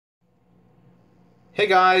Hey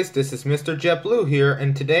guys, this is Mr. JetBlue here,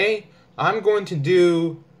 and today I'm going to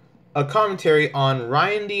do a commentary on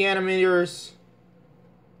Ryan the Animator's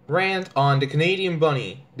rant on the Canadian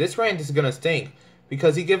bunny. This rant is gonna stink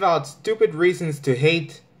because he gave out stupid reasons to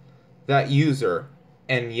hate that user.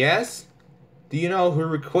 And yes, do you know who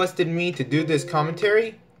requested me to do this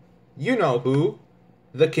commentary? You know who.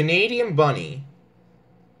 The Canadian bunny.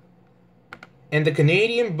 And the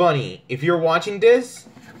Canadian bunny, if you're watching this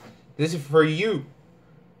is for you.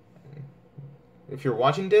 If you're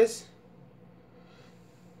watching this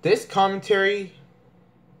commentary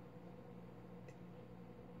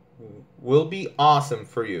will be awesome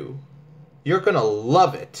for you. You're gonna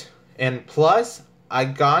love it. And plus, I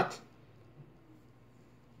got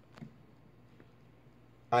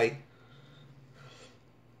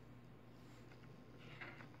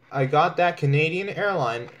that Canadian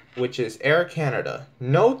airline, which is Air Canada.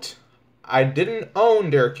 Note, I didn't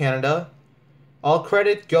own Air Canada. All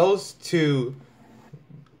credit goes to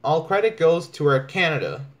Air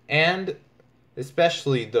Canada, and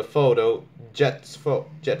especially the photo, jet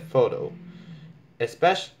photo.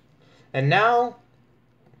 And now,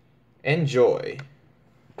 enjoy.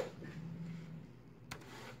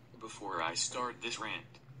 Before I start this rant,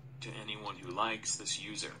 to anyone who likes this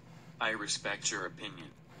user, I respect your opinion.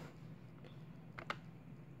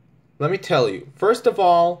 Let me tell you, first of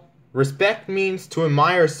all, respect means to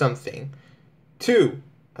admire something. 2,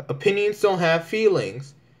 opinions don't have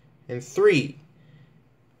feelings. And 3,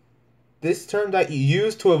 this term that you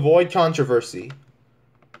use to avoid controversy.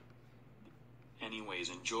 Anyways,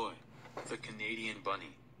 enjoy. The Canadian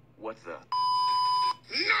bunny. What the?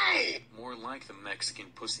 No! More like the Mexican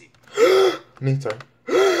pussy. Sorry.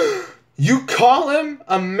 You call him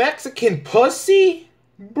a Mexican pussy?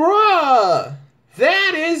 Bruh!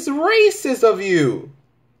 That is racist of you!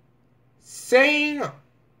 Saying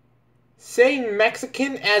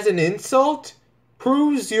Mexican as an insult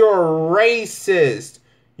proves you're racist.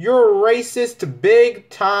 You're racist big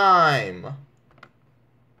time.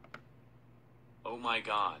 Oh my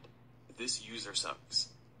god. This user sucks.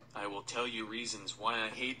 I will tell you reasons why I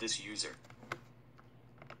hate this user.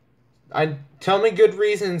 Tell me good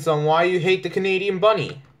reasons on why you hate the Canadian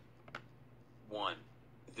bunny. 1.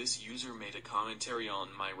 This user made a commentary on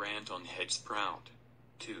my rant on Head Sprout.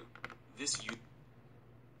 2. This user...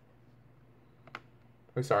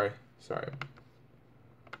 I'm sorry.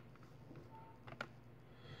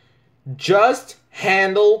 Just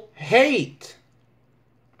handle hate.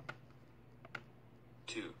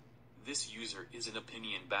 2. This user is an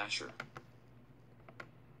opinion basher.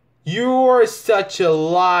 You're such a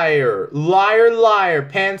liar. Liar,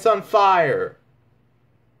 pants on fire.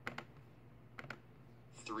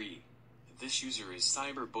 3. This user is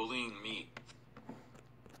cyberbullying me.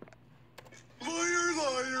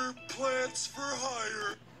 Liar, plants for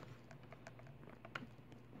hire.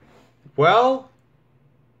 Well,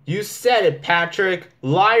 you said it, Patrick.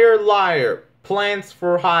 Liar, plants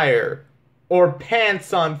for hire. Or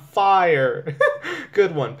pants on fire.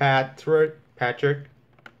 Good one, Patrick.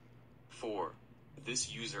 4.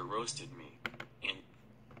 This user roasted me. And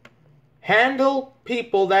handle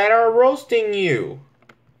people that are roasting you.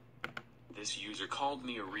 This user called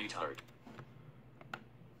me a retard.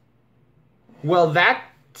 Well,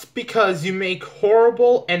 that's because you make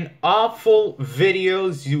horrible and awful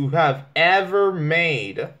videos you have ever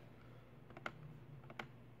made.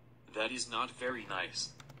 That is not very nice.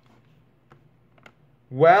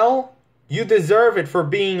 Well, you deserve it for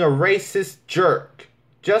being a racist jerk.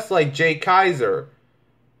 Just like Jay Kaiser.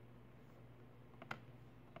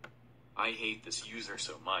 I hate this user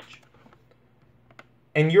so much.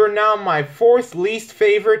 And you're now my 4th least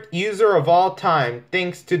favorite user of all time,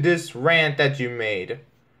 thanks to this rant that you made.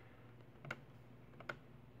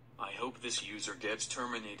 I hope this user gets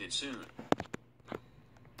terminated soon.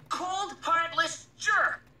 Cold, heartless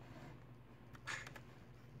jerk.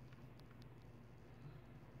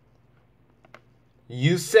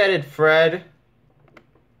 You said it, Fred.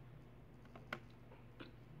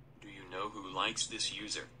 Do you know who likes this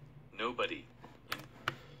user? Nobody.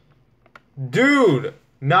 Dude,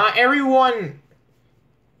 not everyone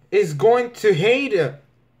is going to hate him.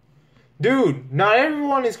 Dude, not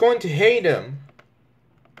everyone is going to hate him.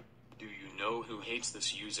 Do you know who hates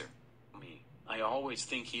this user? Me. I always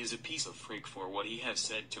think he is a piece of freak for what he has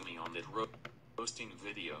said to me on that roasting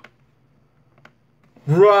video.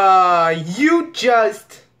 Bruh, you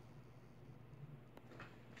just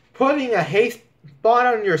putting a hate spot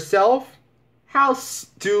on yourself? How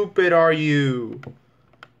stupid are you?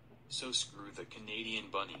 So screw the Canadian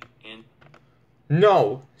bunny and...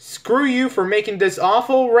 No, screw you for making this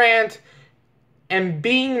awful rant and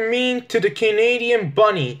being mean to the Canadian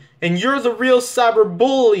bunny, and you're the real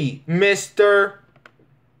cyberbully, mister.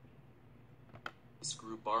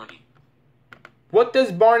 Screw Barney. What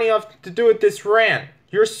does Barney have to do with this rant?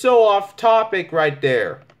 You're so off topic right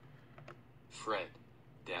there. Fred,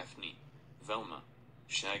 Daphne, Velma,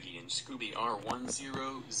 Shaggy and Scooby are 1000.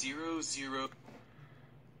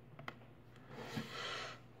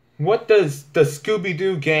 What does the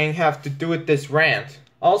Scooby-Doo gang have to do with this rant?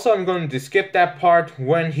 Also, I'm going to skip that part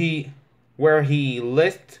where he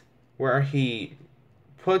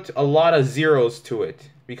put a lot of zeros to it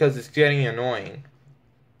because it's getting annoying.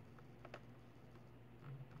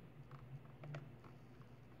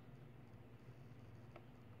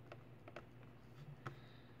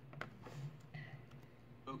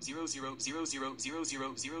 Zero zero zero zero zero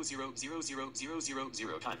zero zero zero zero zero zero zero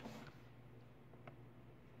zero time.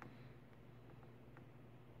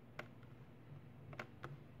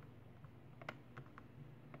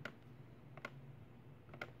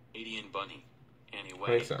 Canadian bunny.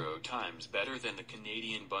 Anyway, 0 times better than the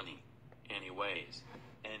Canadian bunny. Anyways,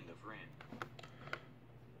 end of rant.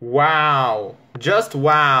 Wow. Just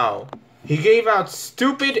wow. He gave out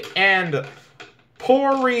stupid and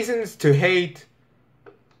poor reasons to hate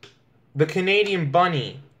the Canadian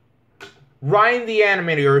bunny. Ryan the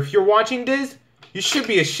Animator, if you're watching this, you should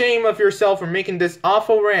be ashamed of yourself for making this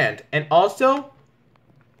awful rant. And also,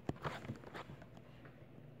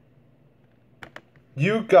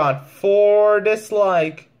 you got 4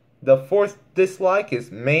 dislikes. The 4th dislike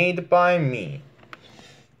is made by me.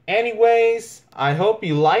 Anyways, I hope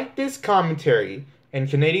you like this commentary. And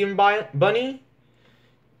Canadian bunny,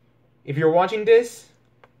 if you're watching this,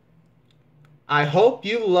 I hope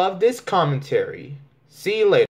you love this commentary. See you later.